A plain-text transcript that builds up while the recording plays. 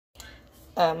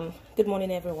Good morning,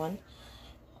 everyone.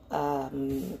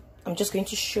 I'm just going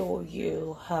to show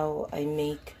you how I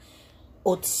make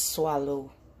oat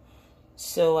swallow.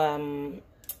 So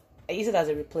I use it as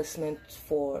a replacement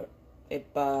for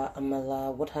eba,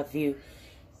 amala, what have you,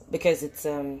 because it's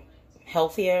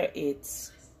healthier,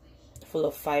 it's full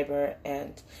of fiber,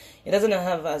 and it doesn't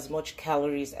have as much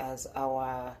calories as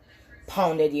our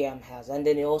pounded yam has. And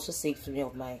then it also saves me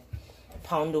of my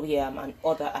pounded yam and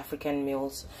other African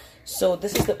meals. So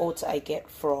this is the oats I get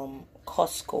from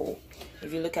Costco.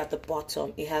 If you look at the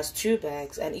bottom, it has 2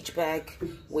 bags, and each bag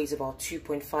weighs about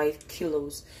 2.5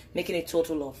 kilos, making a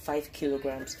total of 5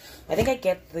 kilograms. I think I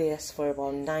get this for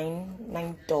about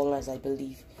 $9, I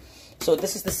believe. So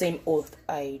this is the same oat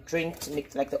I drink to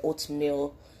make like the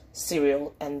oatmeal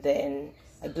cereal, and then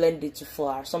I blend it to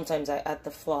flour. Sometimes I add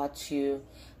the flour to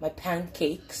my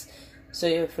pancakes.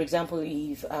 So for example,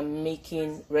 if I'm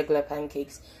making regular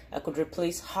pancakes, I could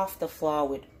replace half the flour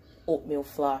with oatmeal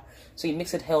flour, so it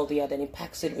makes it healthier, then it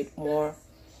packs it with more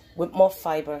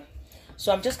fiber.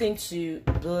 So I'm just going to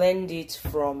blend it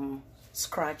from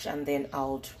scratch, and then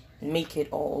I'll make it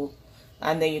all,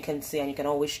 and then you can see, and you can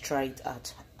always try it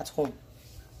at home.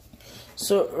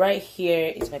 So right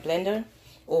here is my blender.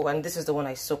 Oh, and this is the one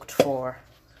I soaked for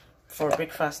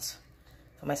breakfast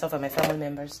for myself and my family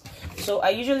members. So I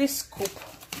usually scoop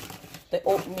the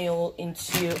oatmeal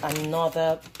into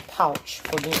another pouch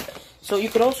for me. So you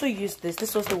could also use this.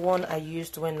 This was the one I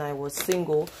used when I was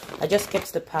single. I just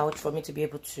kept the pouch for me to be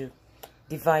able to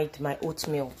divide my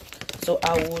oatmeal. So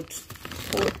I would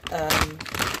put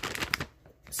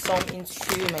some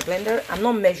into my blender. I'm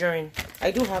not measuring.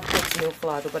 I do have oatmeal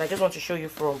flour, but I just want to show you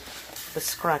from the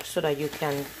scratch so that you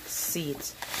can see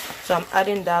it. So I'm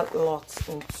adding that lot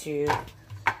into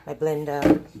my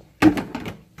blender,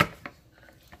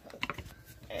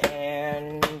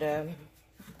 and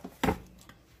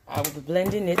I will be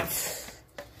blending it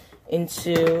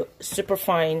into super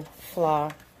fine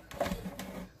flour.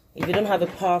 If you don't have a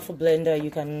powerful blender,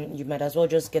 you might as well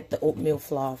just get the oatmeal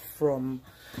flour from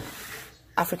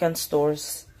African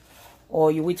stores,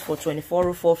 or you wait for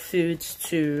 2404 Foods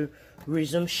to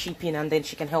resume shipping, and then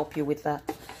she can help you with that.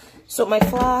 So my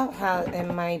flour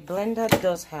and my blender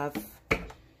does have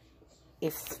a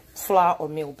flour or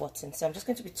meal button, so I'm just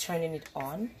going to be turning it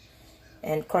on,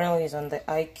 and currently is on the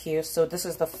IQ. So this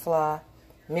is the flour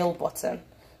meal button,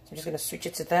 so I'm just going to switch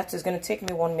it to that. It's going to take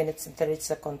me 1 minute and 30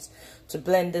 seconds to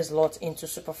blend this lot into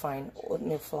superfine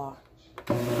oatmeal flour.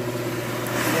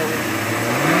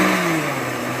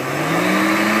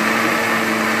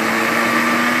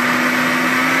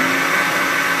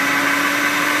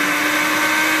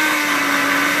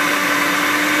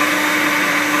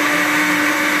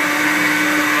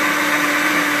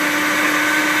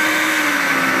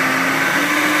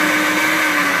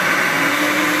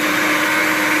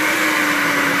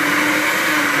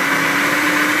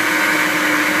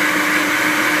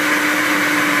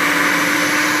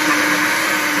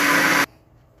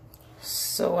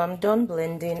 So I'm done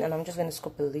blending, and I'm just going to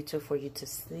scoop a little for you to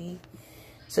see.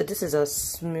 So this is as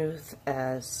smooth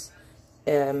as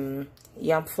yam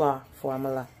flour for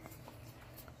amala.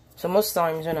 So most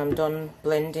times when I'm done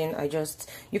blending,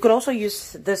 you could also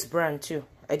use this brand too.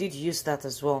 I did use that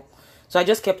as well. So I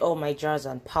just kept all my jars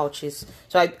and pouches.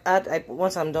 So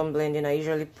once I'm done blending, I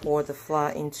usually pour the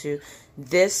flour into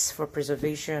this for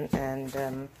preservation, and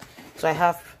so I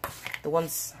have the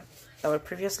ones that were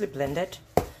previously blended.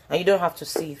 And you don't have to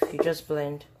sieve, you just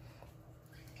blend.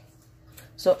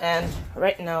 So, and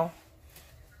right now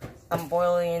I'm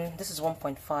boiling, this is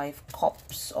 1.5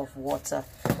 cups of water.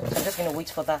 So I'm just going to wait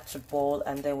for that to boil,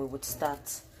 and then we would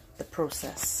start the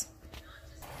process.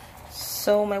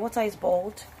 So my water is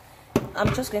boiled.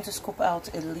 I'm just going to scoop out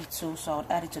a little, so I'll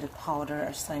add it to the powder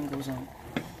as time goes on.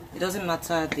 It doesn't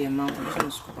matter the amount, I'm just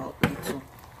going to scoop out a little.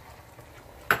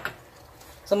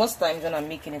 So most times when I'm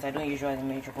making it, I don't usually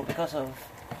measure, but because of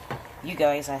you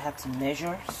guys, I have to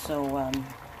measure. So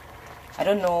I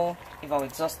don't know if I'll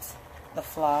exhaust the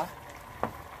flour.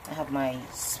 I have my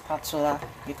spatula.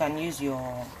 You can use your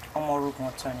omorugun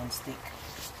or turning stick.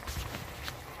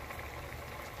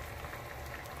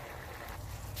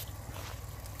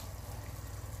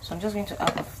 So I'm just going to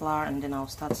add the flour, and then I'll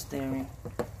start stirring.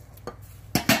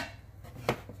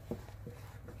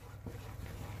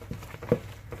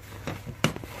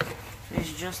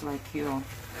 It's just like your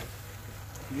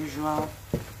usual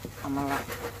amala.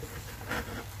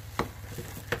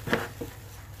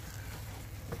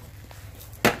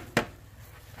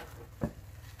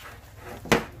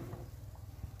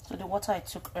 So the water I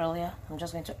took earlier, I'm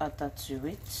just going to add that to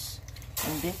it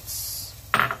in bits,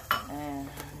 and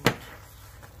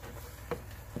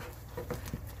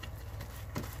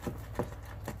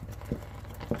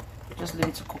Just leave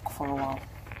it to cook for a while.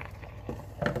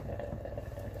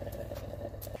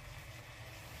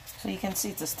 So you can see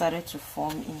it has started to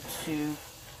form into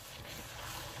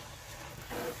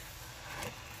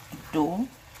a dough.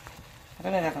 I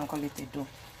don't know if I can call it a dough,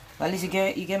 but at least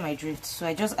you get my drift. So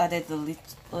I just added the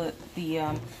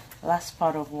last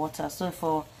part of water. So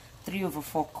for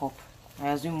 3/4 cup, I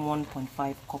assume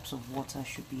 1.5 cups of water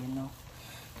should be enough.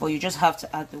 But you just have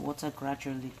to add the water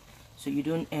gradually, so you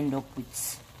don't end up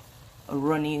with a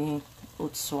running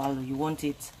oat swallow. You want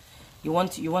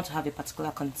to have a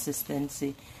particular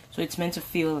consistency, so it's meant to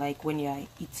feel like when you are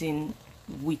eating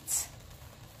wheat.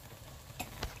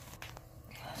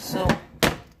 So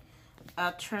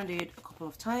I turned it a couple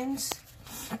of times,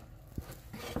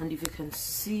 and if you can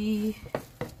see,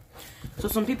 so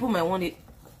some people might want it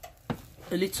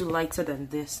a little lighter than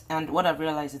this, and what I've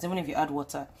realized is even if you add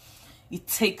water, it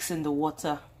takes in the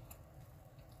water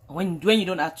when you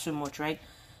don't add too much, right?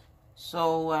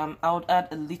 So I would add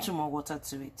a little more water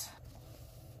to it.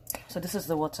 So this is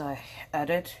the water I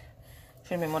added.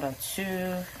 Should be more than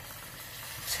 2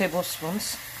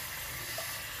 tablespoons.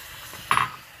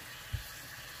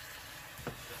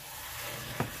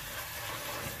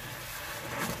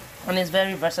 And it's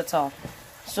very versatile.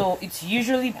 So it's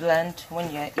usually bland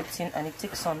when you're eating, and it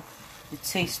takes on the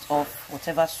taste of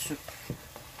whatever soup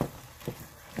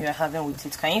you're having with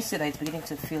it. Can you see that it's beginning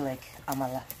to feel like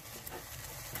amala?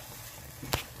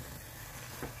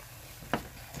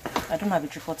 I don't have a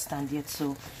tripod stand yet,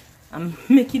 so I'm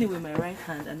making it with my right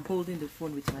hand and holding the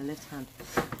phone with my left hand.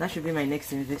 That should be my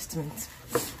next investment,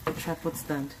 a tripod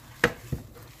stand.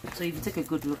 So if you take a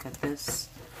good look at this,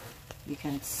 you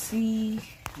can see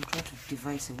I'm trying to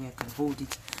devise a way I can hold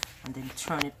it and then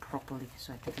turn it properly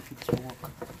so I can get it to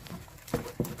work.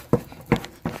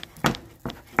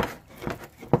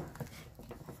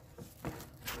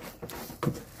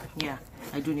 Yeah,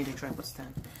 I do need a tripod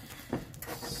stand.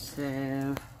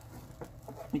 So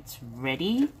it's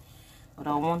ready, but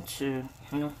I want to,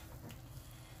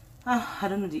 I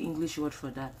don't know the English word for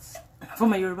that. For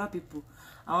my Yoruba people,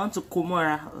 I want to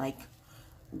komora, like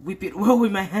whip it well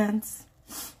with my hands.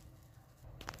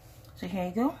 So here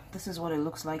you go. This is what it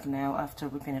looks like now after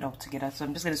whipping it all together. So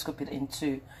I'm just going to scoop it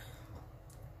into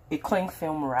a cling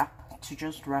film wrap to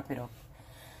just wrap it up.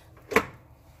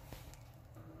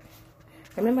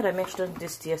 Remember I mentioned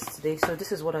this yesterday, so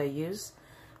this is what I use.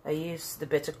 I use the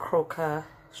Better Crocker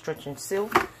stretch and seal.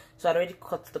 So I already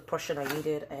cut the portion I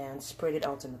needed and spread it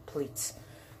out in the plate.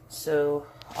 So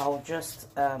I'll just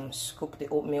scoop the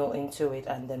oatmeal into it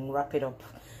and then wrap it up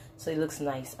so it looks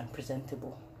nice and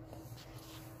presentable.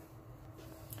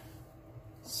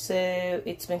 So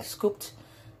it's been scooped,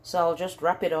 so I'll just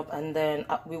wrap it up, and then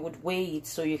we would weigh it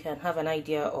so you can have an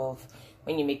idea of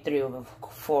when you make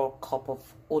 3/4 cup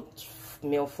of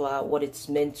oatmeal flour, what it's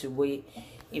meant to weigh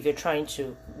if you're trying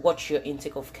to watch your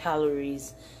intake of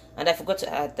calories. And I forgot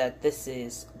to add that this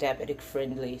is diabetic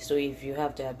friendly, so if you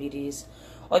have diabetes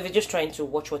or if you're just trying to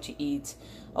watch what you eat,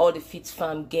 or the Fit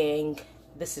Farm gang,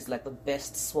 this is like the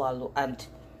best swallow, and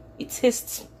it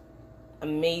tastes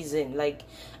amazing. Like,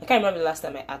 I can't remember the last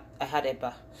time I had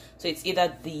eba. So it's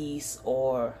either these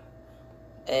or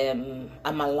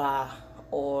amala,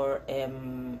 or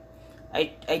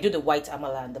I do the white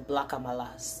amala and the black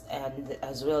amalas, and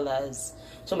as well as,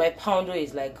 so my poundo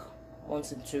is like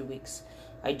once in 2 weeks.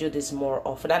 I do this more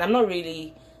often, and I'm not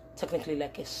really technically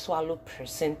like a swallow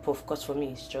person, of course. For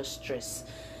me it's just stress,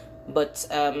 but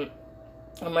I'm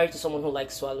married to someone who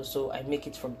likes swallow, so I make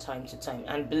it from time to time.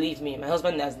 And believe me, my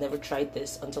husband has never tried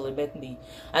this until he met me,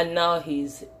 and now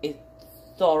he's a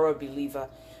thorough believer.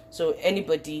 So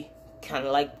anybody can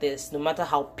like this, no matter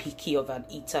how picky of an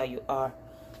eater you are.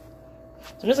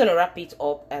 So I'm just gonna wrap it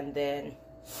up, and then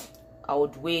I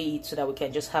would weigh it so that we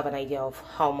can just have an idea of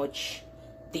how much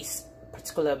this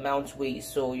particular amount weighs,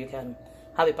 so you can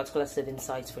have a particular serving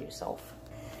size for yourself.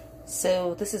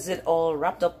 So this is it all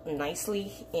wrapped up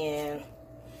nicely, and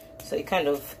so it kind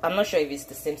of, I'm not sure if it's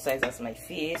the same size as my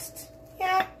fist.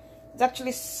 Yeah, it's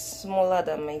actually smaller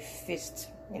than my fist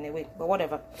in a way, but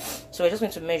whatever. So we're just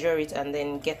going to measure it and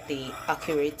then get the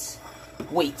accurate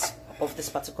weight of this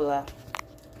particular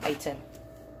item,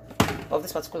 of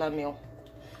this particular meal.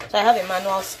 So I have a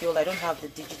manual scale, I don't have the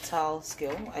digital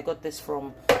scale. I got this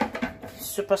from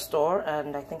Superstore,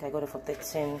 and I think I got it for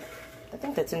 $13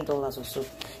 or so,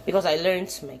 because I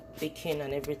learned my baking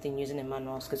and everything using a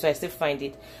manual scale. So I still find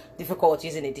it difficult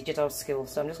using a digital scale,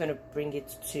 so I'm just going to bring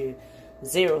it to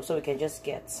 0 so we can just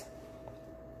get.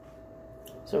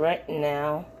 So right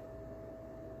now,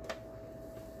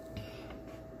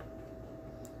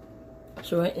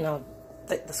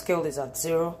 the scale is at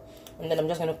 0, and then I'm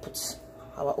just going to put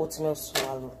our oatmeal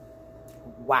swallow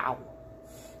Wow.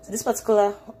 So this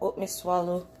particular oatmeal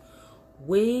swallow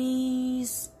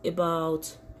weighs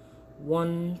about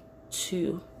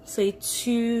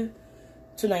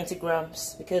 290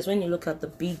 grams, because when you look at the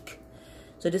big,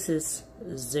 so this is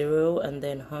 0 and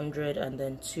then 100 and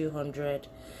then 200,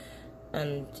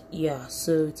 and yeah,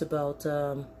 so it's about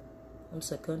 1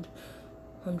 second,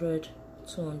 100,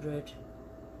 200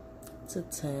 to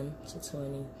 10 to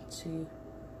 20 to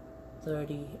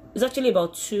 30. It's actually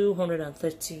about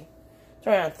 230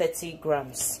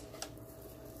 grams.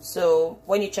 So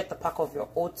when you check the pack of your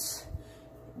oats,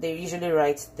 they usually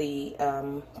write the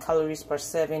calories per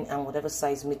serving and whatever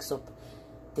size mix up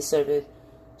the serving.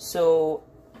 So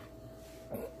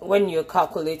when you're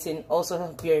calculating,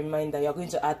 also bear in mind that you're going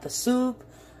to add the soup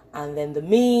and then the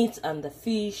meat and the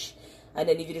fish, and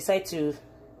then if you decide to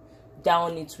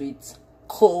down it with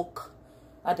Coke,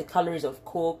 add the calories of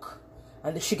Coke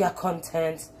and the sugar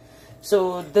content.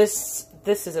 So this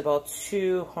is about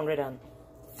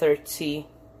 230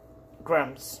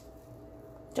 grams,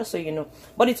 just so you know.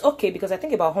 But it's okay, because I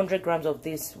think about 100 grams of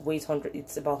this weighs 100,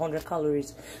 it's about 100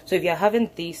 calories. So if you're having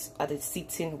this at a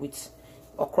sitting with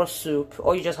okra soup,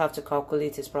 all you just have to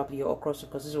calculate is probably your okra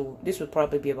soup, because this would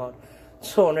probably be about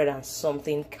 200 and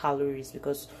something calories,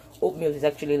 because oatmeal is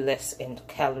actually less in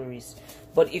calories.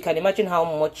 But you can imagine how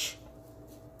much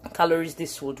calories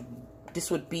this would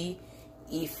be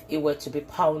if it were to be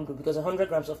pounded, because 100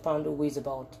 grams of pounded weighs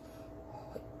about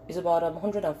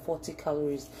 140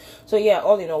 calories. So yeah,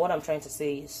 all in all, what I'm trying to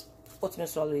say is oatmeal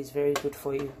swallow is very good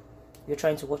for you. You're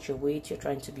trying to watch your weight, you're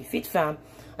trying to be fit fam,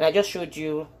 and I just showed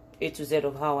you A to Z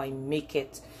of how I make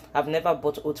it. I've never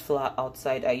bought oat flour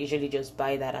outside. I usually just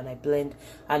buy that and I blend,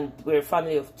 and we're a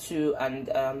family of 2, and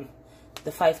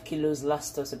the 5 kilos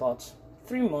lasts us about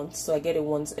 3 months, so I get it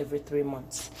once every 3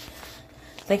 months.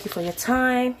 Thank you for your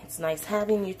time. It's nice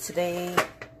having you today.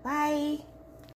 Bye.